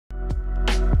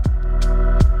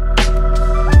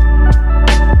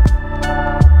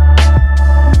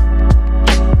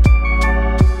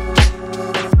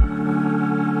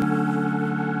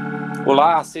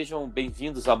Olá, sejam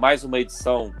bem-vindos a mais uma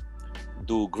edição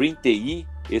do Green TI,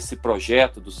 esse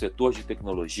projeto do setor de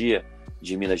tecnologia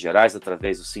de Minas Gerais,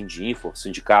 através do Sindinfo,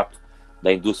 Sindicato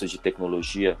da Indústria de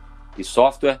Tecnologia e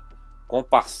Software, com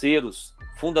parceiros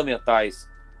fundamentais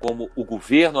como o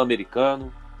governo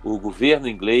americano, o governo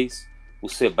inglês, o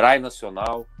Sebrae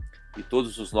Nacional e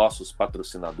todos os nossos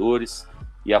patrocinadores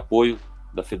e apoio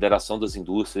da Federação das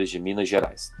Indústrias de Minas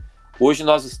Gerais. Hoje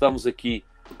nós estamos aqui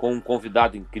com um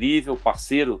convidado incrível,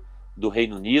 parceiro do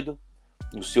Reino Unido,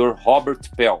 o senhor Robert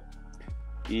Pell.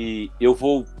 E eu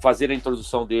vou fazer a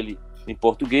introdução dele em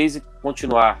português e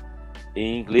continuar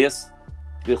em inglês,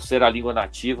 por ser a língua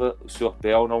nativa. O senhor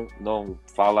Pell não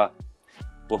fala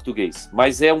português,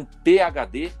 mas é um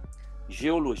PhD,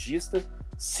 geologista,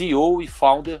 CEO e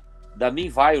founder da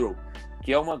Minviro,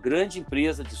 que é uma grande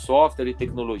empresa de software e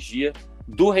tecnologia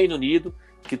do Reino Unido,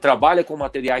 que trabalha com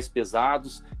materiais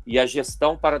pesados e a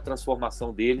gestão para a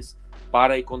transformação deles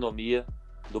para a economia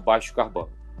do baixo carbono.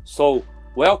 So,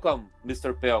 welcome,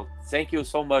 Mr. Pell. Thank you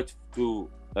so much to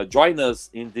join us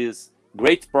in this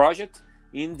great project.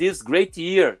 In this great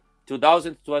year,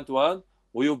 2021,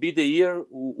 will be the year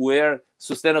where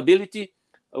sustainability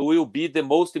will be the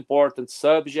most important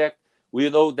subject. We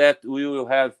know that we will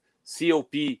have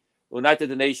COP,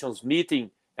 United Nations meeting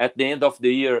at the end of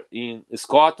the year in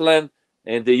Scotland,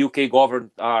 and the UK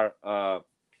government are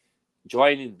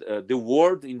joining the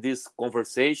world in these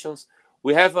conversations.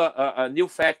 We have a new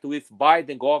fact with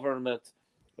Biden government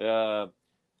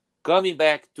coming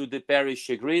back to the Paris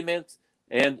Agreement,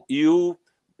 and you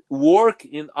work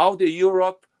in all the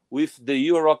Europe with the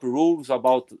Europe rules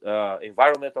about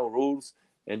environmental rules,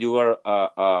 and you are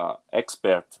an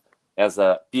expert as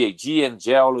a PhD and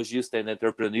geologist and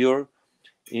entrepreneur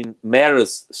in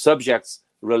various subjects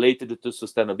related to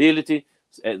sustainability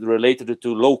and related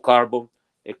to low carbon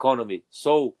economy.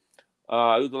 So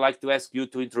I would like to ask you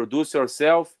to introduce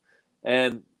yourself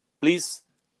and please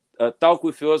talk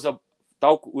with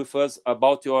us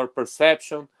about your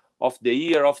perception of the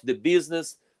year, of the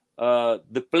business,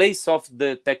 the place of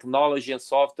the technology and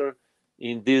software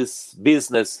in this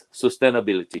business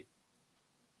sustainability.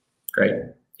 Great.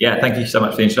 Yeah, thank you so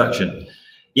much for the introduction.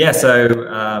 Yeah, so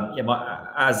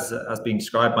as being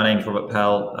described, my name is Robert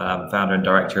Pell, founder and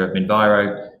director of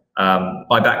Minviro.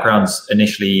 My background's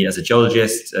initially as a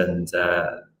geologist, and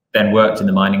then worked in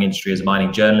the mining industry as a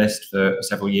mining journalist for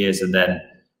several years, and then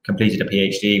completed a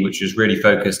PhD, which was really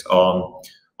focused on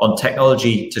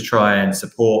technology to try and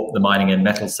support the mining and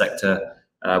metal sector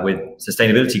with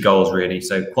sustainability goals, really.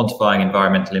 So quantifying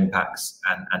environmental impacts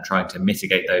and trying to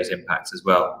mitigate those impacts as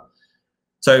well.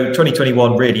 So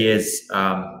 2021 really is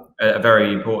a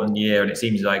very important year, and it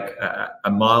seems like a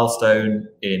milestone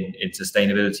in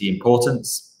sustainability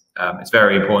importance. It's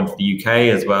very important for the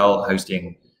UK as well,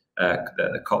 hosting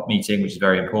the COP meeting, which is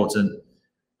very important.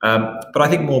 But I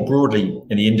think more broadly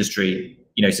in the industry,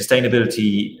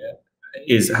 sustainability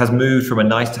has moved from a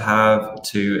nice to have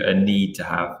to a need to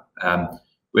have.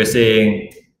 We're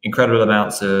seeing incredible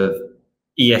amounts of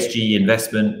ESG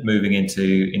investment moving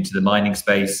into the mining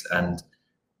space, and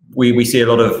we see a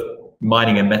lot of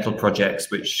mining and metal projects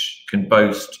which can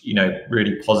boast,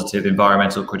 really positive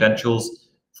environmental credentials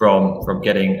from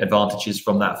getting advantages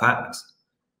from that fact.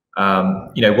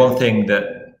 One thing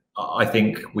that I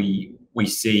think we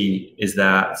see is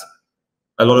that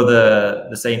a lot of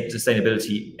the same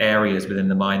sustainability areas within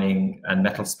the mining and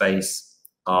metal space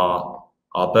are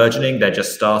burgeoning. They're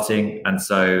just starting, and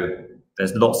so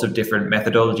there's lots of different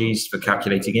methodologies for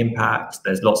calculating impact.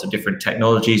 There's lots of different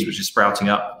technologies which are sprouting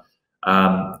up.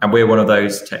 And we're one of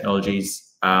those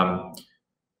technologies.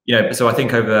 So I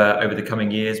think over the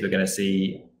coming years, we're going to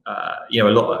see a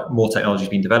lot more technologies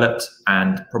being developed,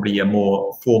 and probably a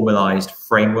more formalized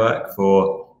framework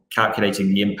for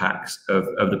calculating the impacts of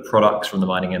the products from the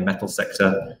mining and metal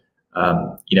sector,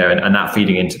 and that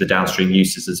feeding into the downstream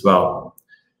uses as well.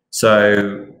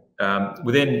 So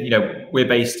we're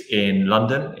based in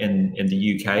London in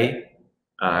the UK.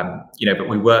 But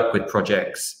we work with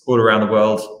projects all around the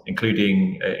world,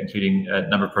 including a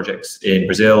number of projects in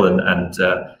Brazil and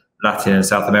Latin and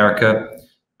South America.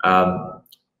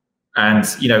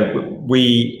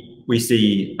 We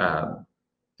see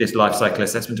this life cycle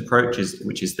assessment approach,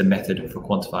 which is the method for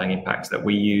quantifying impacts that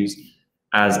we use,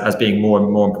 as being more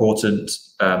and more important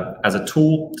as a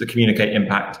tool to communicate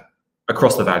impact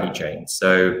across the value chain.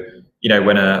 So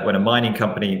when a mining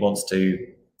company wants to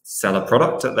sell a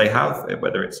product that they have,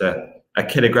 whether it's a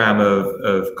kilogram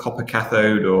of copper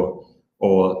cathode or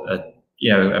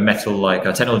a metal, like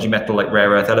a technology metal like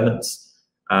rare earth elements,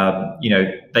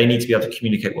 they need to be able to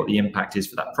communicate what the impact is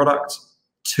for that product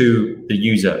to the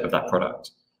user of that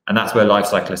product. And that's where life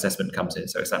cycle assessment comes in.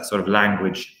 So it's that sort of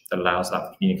language that allows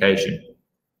that communication.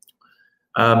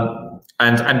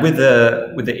 And with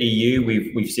the EU,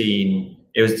 we've seen,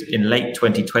 it was in late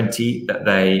 2020 that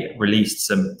they released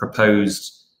some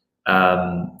proposed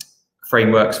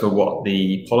frameworks for what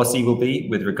the policy will be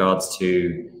with regards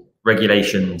to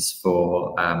regulations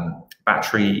for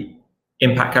battery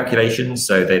impact calculations.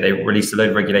 So they released a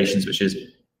load of regulations which is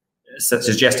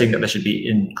suggesting that there should be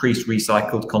increased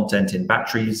recycled content in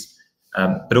batteries,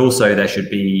 but also there should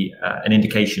be an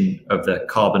indication of the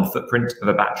carbon footprint of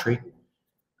a battery.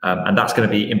 And that's going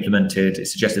to be implemented.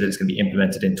 It's suggested that it's going to be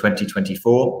implemented in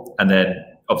 2024, and then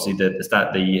obviously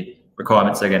the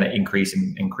requirements are going to increase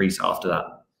and increase after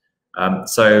that.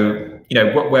 So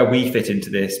where we fit into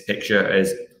this picture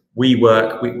is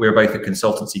we're both a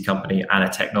consultancy company and a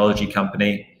technology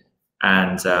company,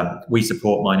 and we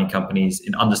support mining companies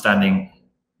in understanding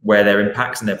where their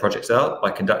impacts and their projects are by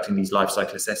conducting these life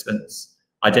cycle assessments,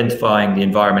 identifying the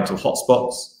environmental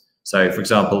hotspots. So, for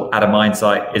example, at a mine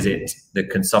site, is it the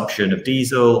consumption of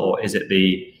diesel, or is it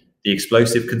the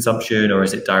explosive consumption, or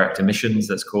is it direct emissions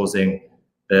that's causing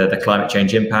the climate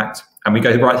change impact? And we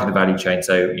go right through the value chain.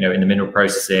 So, in the mineral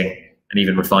processing and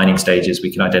even refining stages,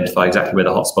 we can identify exactly where the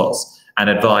hotspots and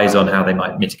advise on how they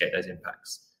might mitigate those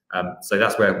impacts. So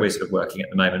that's where we're sort of working at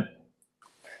the moment.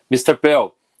 Mr.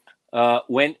 Pell,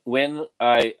 when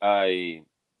I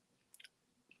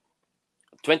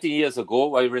 20 years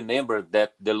ago, I remember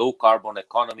that the low carbon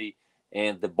economy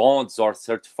and the bonds or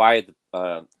certified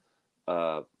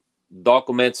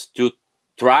documents to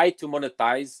try to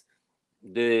monetize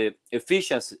the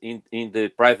efficiency in the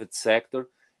private sector.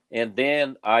 And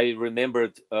then I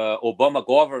remembered Obama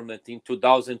government in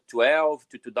 2012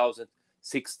 to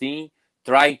 2016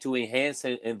 trying to enhance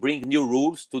and bring new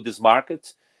rules to this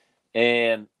market.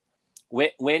 And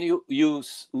when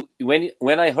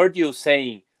I heard you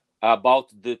saying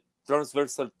about the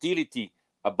transversality,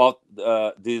 about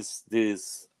this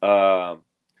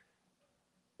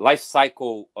life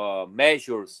cycle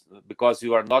measures, because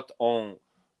you are not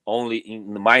only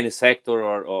in the mining sector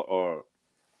or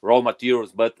raw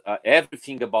materials, but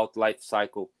everything about life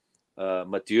cycle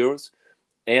materials,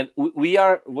 and we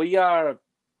are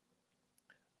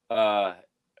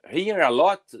hearing a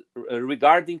lot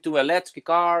regarding to electric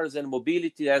cars and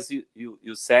mobility, as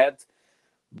you said,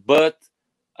 but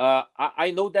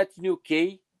I know that in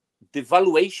UK the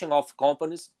valuation of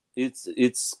companies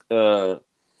it's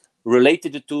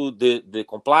related to the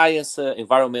compliance,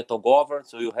 environmental governance.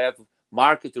 So you have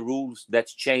market rules that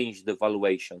change the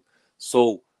valuation.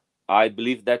 So I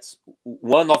believe that's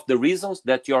one of the reasons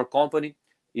that your company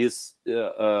is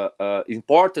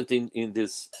important in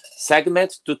this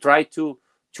segment, to try to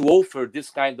offer this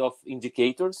kind of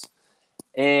indicators.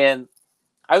 And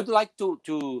I would like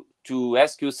to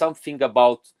ask you something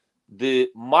about the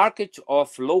market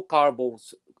of low carbon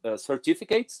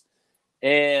certificates,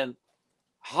 and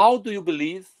how do you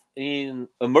believe in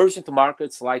emerging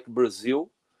markets like Brazil,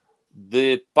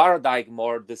 the paradigm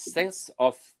or the sense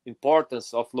of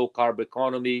importance of low carbon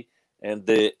economy and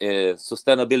the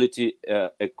sustainability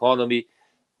economy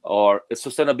or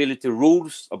sustainability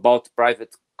rules about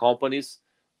private companies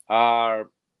are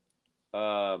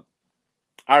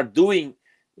doing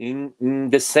in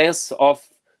the sense of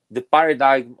the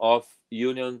paradigm of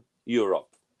Union Europe?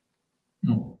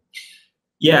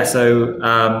 Yeah, so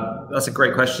that's a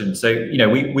great question. So,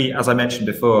 we as I mentioned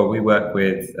before, we work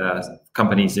with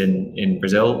companies in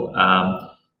Brazil,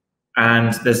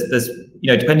 and there's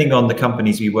depending on the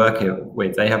companies we work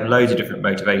with, they have loads of different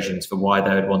motivations for why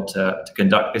they would want to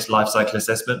conduct this life cycle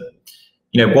assessment.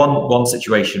 One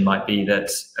situation might be that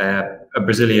a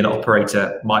Brazilian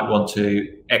operator might want to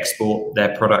export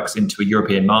their products into a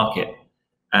European market,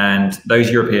 and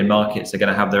those European markets are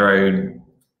going to have their own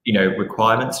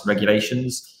requirements,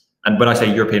 regulations. And when I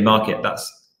say European market,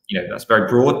 that's very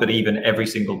broad, but even every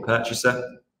single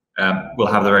purchaser will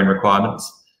have their own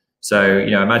requirements. So,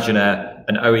 imagine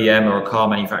an OEM or a car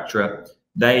manufacturer,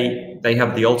 they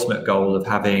have the ultimate goal of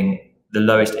having the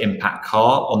lowest impact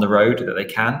car on the road that they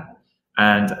can.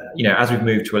 And, as we've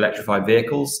moved to electrified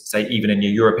vehicles, say even in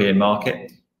your European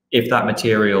market, if that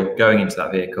material going into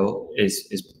that vehicle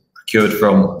is procured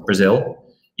from Brazil,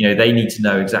 they need to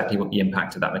know exactly what the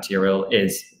impact of that material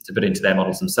is to put into their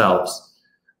models themselves.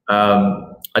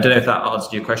 I don't know if that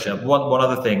answered your question. One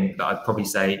other thing that I'd probably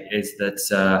say is that,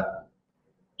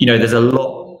 there's a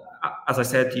lot, as I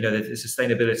said, the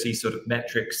sustainability sort of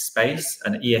metrics space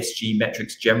and ESG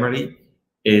metrics generally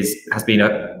has been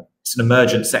it's an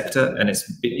emergent sector, and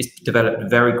it's developed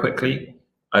very quickly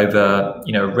over,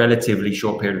 a relatively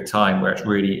short period of time where it's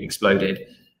really exploded.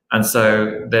 And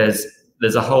so there's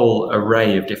there's a whole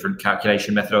array of different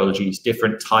calculation methodologies,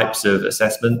 different types of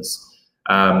assessments.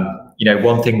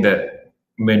 One thing that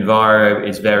Minviro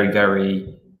is very,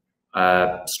 very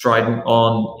strident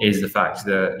on is the fact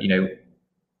that,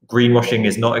 greenwashing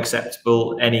is not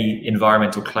acceptable. Any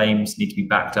environmental claims need to be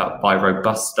backed up by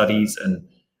robust studies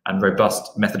and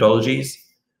robust methodologies.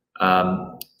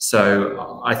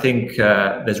 So I think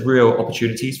there's real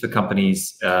opportunities for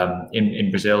companies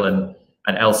in Brazil and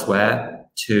elsewhere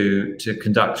to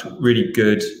conduct really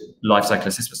good life cycle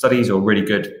assessment studies or really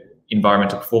good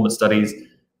environmental performance studies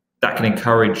that can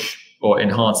encourage or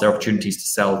enhance their opportunities to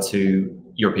sell to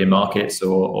European markets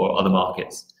or other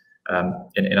markets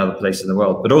in other places in the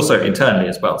world, but also internally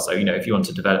as well. So, if you want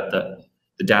to develop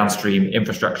the downstream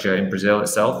infrastructure in Brazil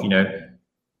itself,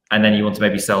 and then you want to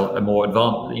maybe sell a more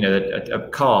advanced, a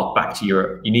car back to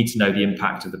Europe, you need to know the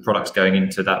impact of the products going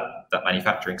into that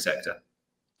manufacturing sector.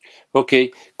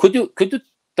 Okay, could you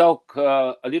talk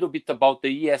a little bit about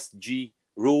the ESG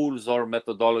rules or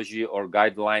methodology or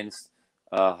guidelines?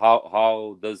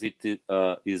 How does it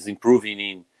is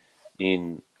improving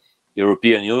in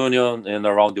European Union and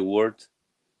around the world?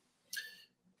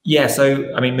 Yeah, so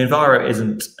Minviro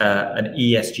isn't an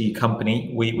ESG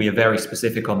company. We are very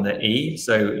specific on the E.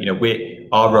 So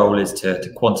our role is to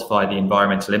quantify the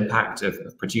environmental impact of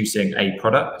producing a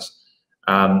product.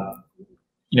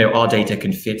 Our data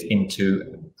can fit into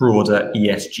broader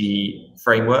ESG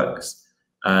frameworks,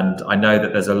 and I know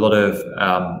that there's a lot of,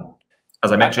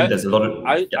 as I mentioned, there's a lot of.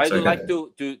 I'd like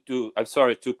to. I'm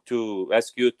sorry to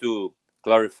ask you to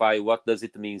clarify what does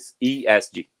it mean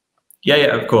ESG.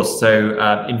 Yeah, of course. So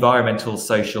environmental,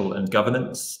 social, and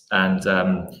governance. And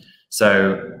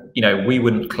we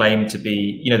wouldn't claim to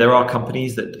be, there are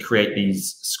companies that create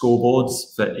these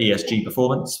scoreboards for ESG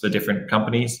performance for different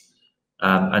companies.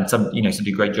 And some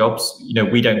do great jobs.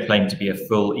 We don't claim to be a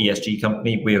full ESG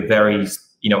company. We are very,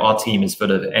 our team is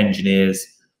full of engineers,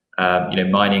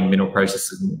 mining, mineral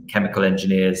processors, and chemical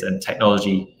engineers, and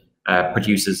technology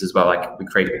producers as well. Like we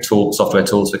create software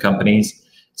tools for companies.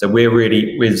 So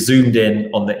we're zoomed in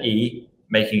on the E,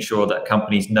 making sure that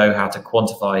companies know how to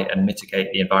quantify and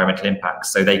mitigate the environmental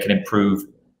impacts so they can improve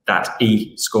that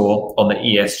E score on the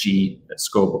ESG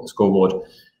scoreboard.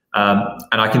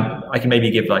 And I can maybe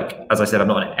give, as I said, I'm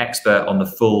not an expert on the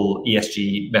full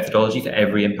ESG methodology for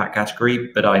every impact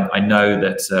category, but I know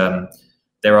that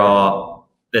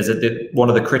one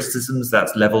of the criticisms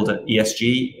that's leveled at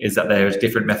ESG is that there's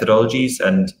different methodologies,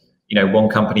 and one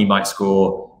company might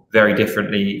score very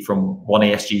differently from one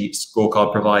ESG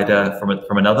scorecard provider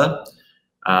from another.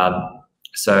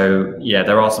 So yeah,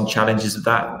 there are some challenges with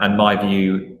that. And my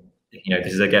view,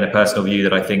 this is again a personal view,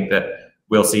 that I think that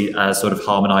we'll see a sort of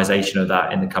harmonization of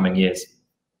that in the coming years.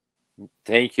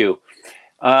 Thank you.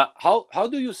 How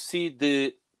do you see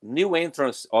the new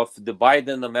entrance of the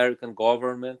Biden American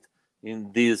government in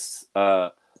this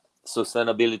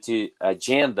sustainability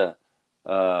agenda,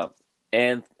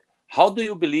 and how do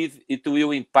you believe it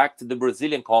will impact the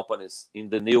Brazilian companies in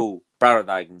the new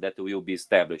paradigm that will be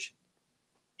established?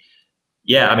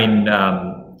 Yeah, I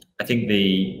think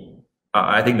the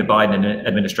Biden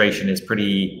administration is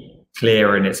pretty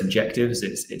clear in its objectives.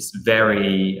 It's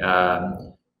very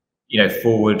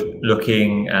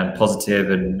forward-looking and positive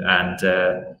and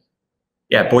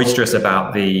boisterous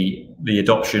about the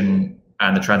adoption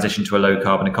and the transition to a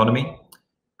low-carbon economy.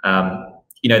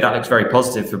 That looks very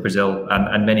positive for Brazil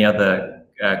and many other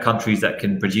countries that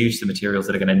can produce the materials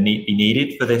that are going to be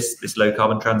needed for this low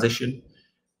carbon transition.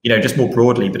 Just more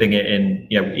broadly, putting it in,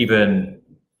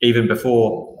 even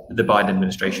before the Biden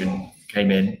administration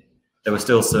came in, there were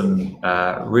still some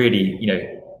really,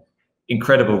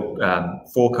 incredible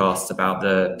forecasts about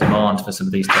the demand for some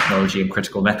of these technology and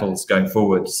critical metals going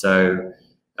forward. So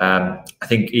I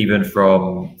think even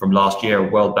from last year,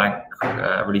 World Bank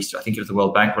released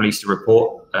a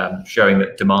report showing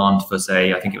that demand for,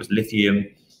 say, I think it was lithium,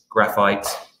 graphite,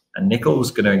 and nickel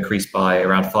was going to increase by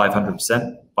around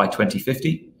 500% by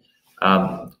 2050.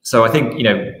 So I think,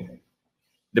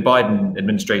 the Biden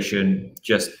administration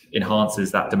just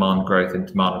enhances that demand growth and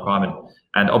demand requirement.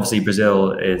 And obviously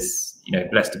Brazil is,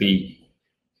 blessed to be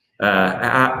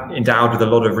endowed with a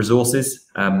lot of resources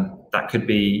that could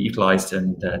be utilized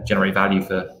and generate value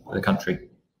for the country.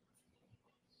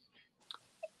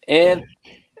 And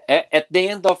at the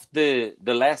end of the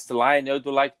last line, I would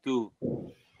like to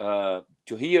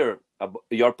hear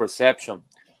your perception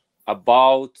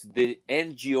about the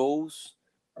NGOs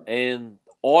and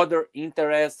other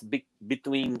interests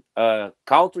between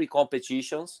country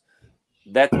competitions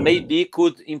that maybe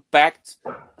could impact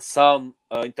some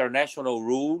international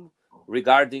rule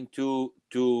regarding to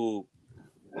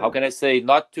how can I say,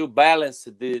 not to balance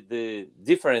the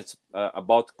difference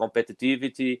about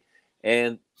competitivity,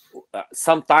 and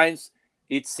sometimes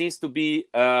it seems to be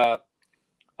a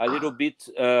little bit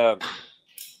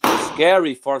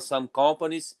scary for some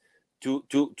companies to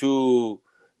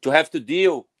have to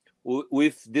deal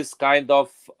with this kind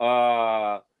of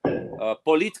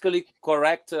politically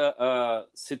correct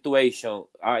situation.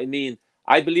 I mean,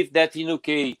 I believe that in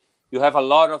UK you have a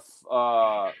lot of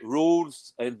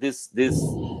rules, and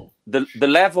the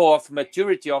level of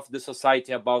maturity of the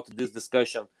society about this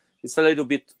discussion is a little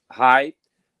bit high.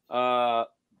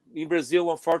 In Brazil,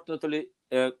 unfortunately,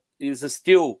 is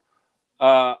still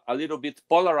a little bit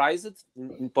polarized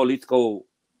in political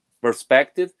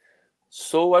perspective.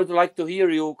 So I'd like to hear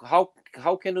you.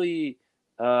 How can we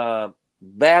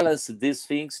balance these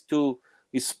things to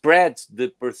spread the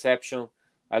perception,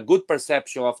 a good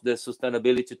perception of the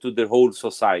sustainability to the whole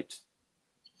society?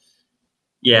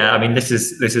 Yeah, I mean, this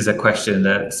is a question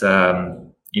that's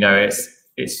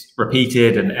it's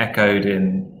repeated and echoed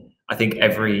in, I think,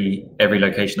 every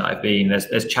location that I've been.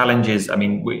 There's challenges. I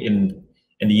mean,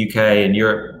 in the UK and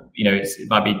Europe, it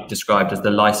might be described as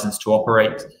the license to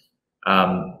operate.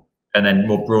 And then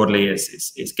more broadly,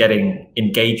 it's getting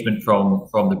engagement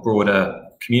from the broader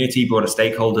community, broader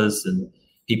stakeholders, and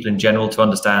people in general to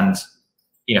understand,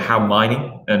 how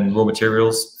mining and raw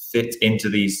materials fit into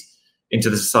the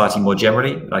society more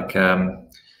generally. Like,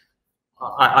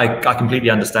 I completely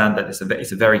understand that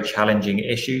it's a very challenging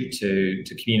issue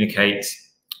to communicate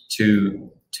to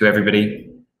everybody,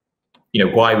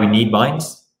 why we need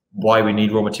mines, why we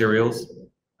need raw materials,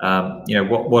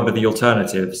 what are the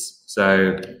alternatives.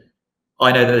 So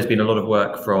I know that there's been a lot of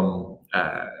work from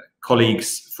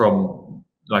colleagues from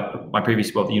my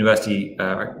previous, the university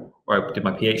where I did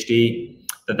my PhD,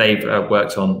 that they've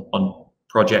worked on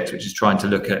projects which is trying to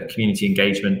look at community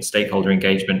engagement, stakeholder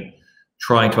engagement,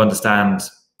 trying to understand,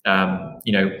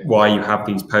 why you have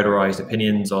these polarized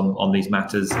opinions on these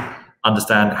matters,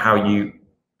 understand how you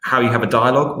have a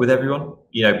dialogue with everyone,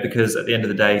 because at the end of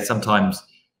the day, sometimes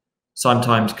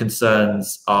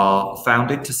concerns are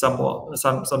founded to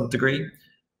some degree,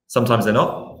 sometimes they're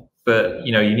not, but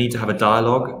you need to have a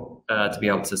dialogue to be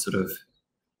able to sort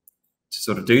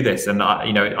of do this. And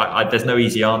there's no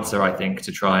easy answer, I think,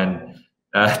 to try and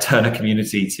turn a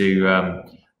community to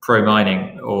pro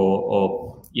mining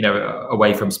or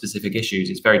away from specific issues.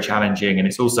 It's very challenging, and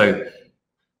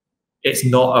there's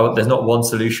not one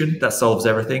solution that solves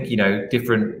everything.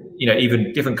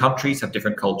 Even different countries have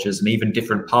different cultures, and even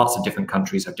different parts of different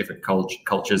countries have different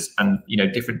cultures, and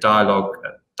different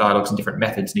dialogues and different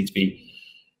methods need to be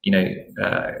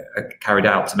carried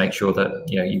out to make sure that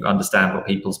you understand what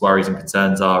people's worries and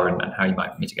concerns are, and how you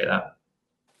might mitigate that.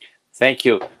 Thank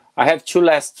you. I have two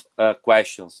last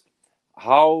questions.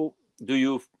 How do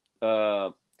you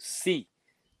see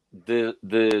the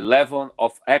level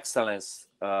of excellence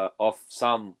of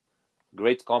some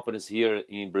great companies here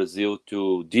in Brazil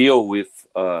to deal with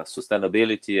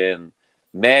sustainability and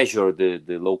measure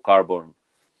the low carbon,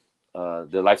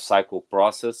 the life cycle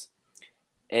process,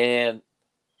 and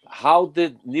how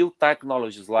the new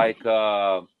technologies like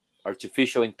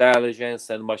artificial intelligence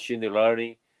and machine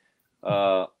learning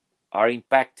are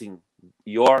impacting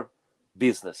your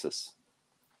businesses?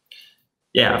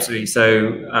 Yeah, absolutely.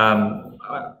 So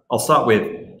I'll start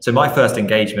with, my first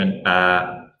engagement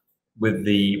with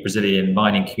the Brazilian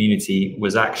mining community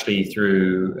was actually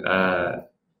through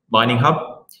Mining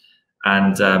Hub.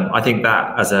 And I think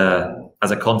that as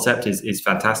a concept is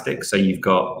fantastic. So you've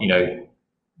got,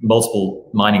 multiple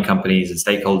mining companies and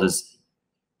stakeholders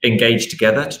engaged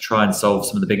together to try and solve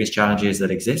some of the biggest challenges that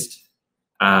exist.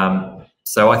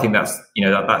 So I think that's,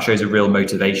 that shows a real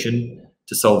motivation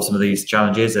to solve some of these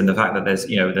challenges, and the fact that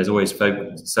there's always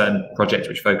certain projects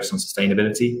which focus on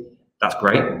sustainability. That's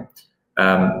great.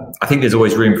 I think there's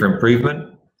always room for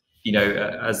improvement.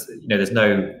 There's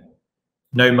no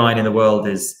mine in the world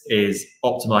is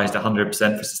optimized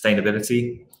 100% for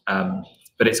sustainability,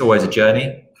 but it's always a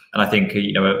journey. And I think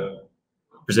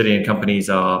Brazilian companies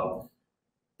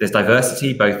there's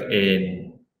diversity both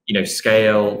in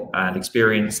scale and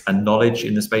experience and knowledge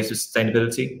in the space of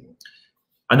sustainability.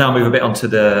 And now move a bit onto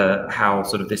how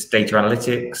sort of this data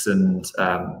analytics and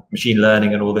machine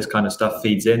learning and all this kind of stuff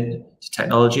feeds in to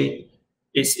technology.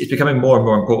 It's becoming more and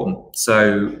more important.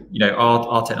 So,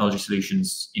 our technology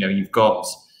solutions, you've got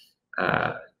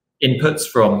inputs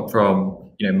from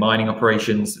mining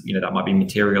operations, that might be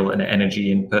material and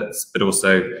energy inputs, but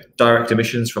also direct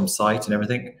emissions from site and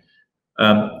everything.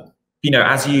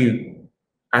 As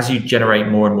you generate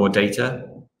more and more data,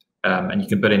 and you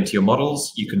can put into your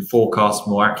models, you can forecast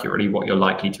more accurately what you're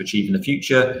likely to achieve in the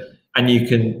future. and you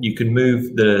can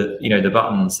move the the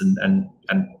buttons and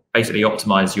basically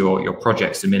optimize your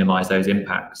projects to minimize those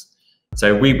impacts.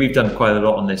 So we've done quite a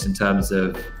lot on this in terms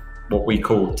of what we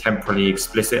call temporally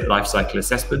explicit lifecycle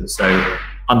assessment. So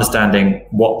understanding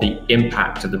what the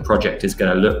impact of the project is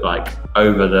going to look like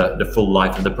over the full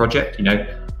life of the project.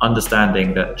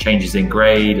 Understanding that changes in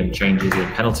grade and changes in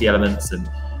penalty elements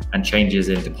and changes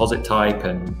in deposit type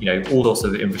and all sorts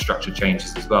of infrastructure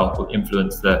changes as well will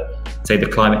influence the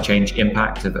climate change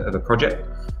impact of a project.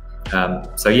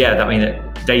 So yeah, I mean,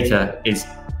 data is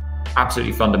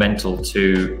absolutely fundamental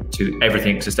to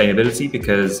everything sustainability,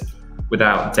 because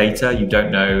without data, you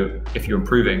don't know if you're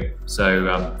improving.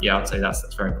 So yeah, I'd say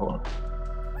that's very important.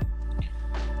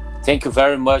 Thank you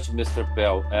very much, Mr.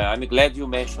 Pell. I'm glad you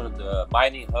mentioned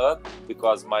Mining Hub,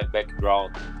 because my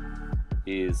background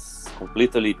is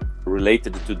completely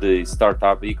related to the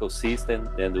startup ecosystem,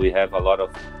 and we have a lot of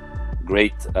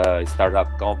great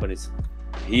startup companies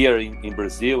here in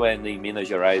Brazil and in Minas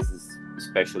Gerais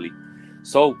especially.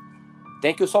 So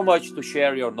thank you so much to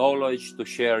share your knowledge, to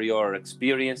share your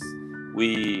experience.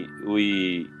 We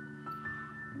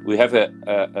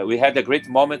had a great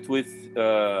moment with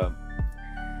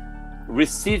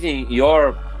receiving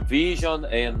your vision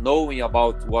and knowing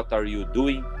about what are you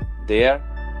doing there,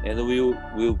 and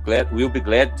we'll be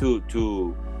glad to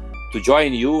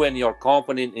join you and your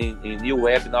company in new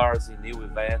webinars, in new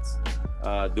events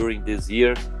during this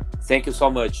year. Thank you so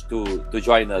much to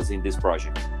join us in this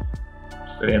project.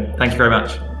 Brilliant. Thank you very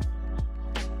much.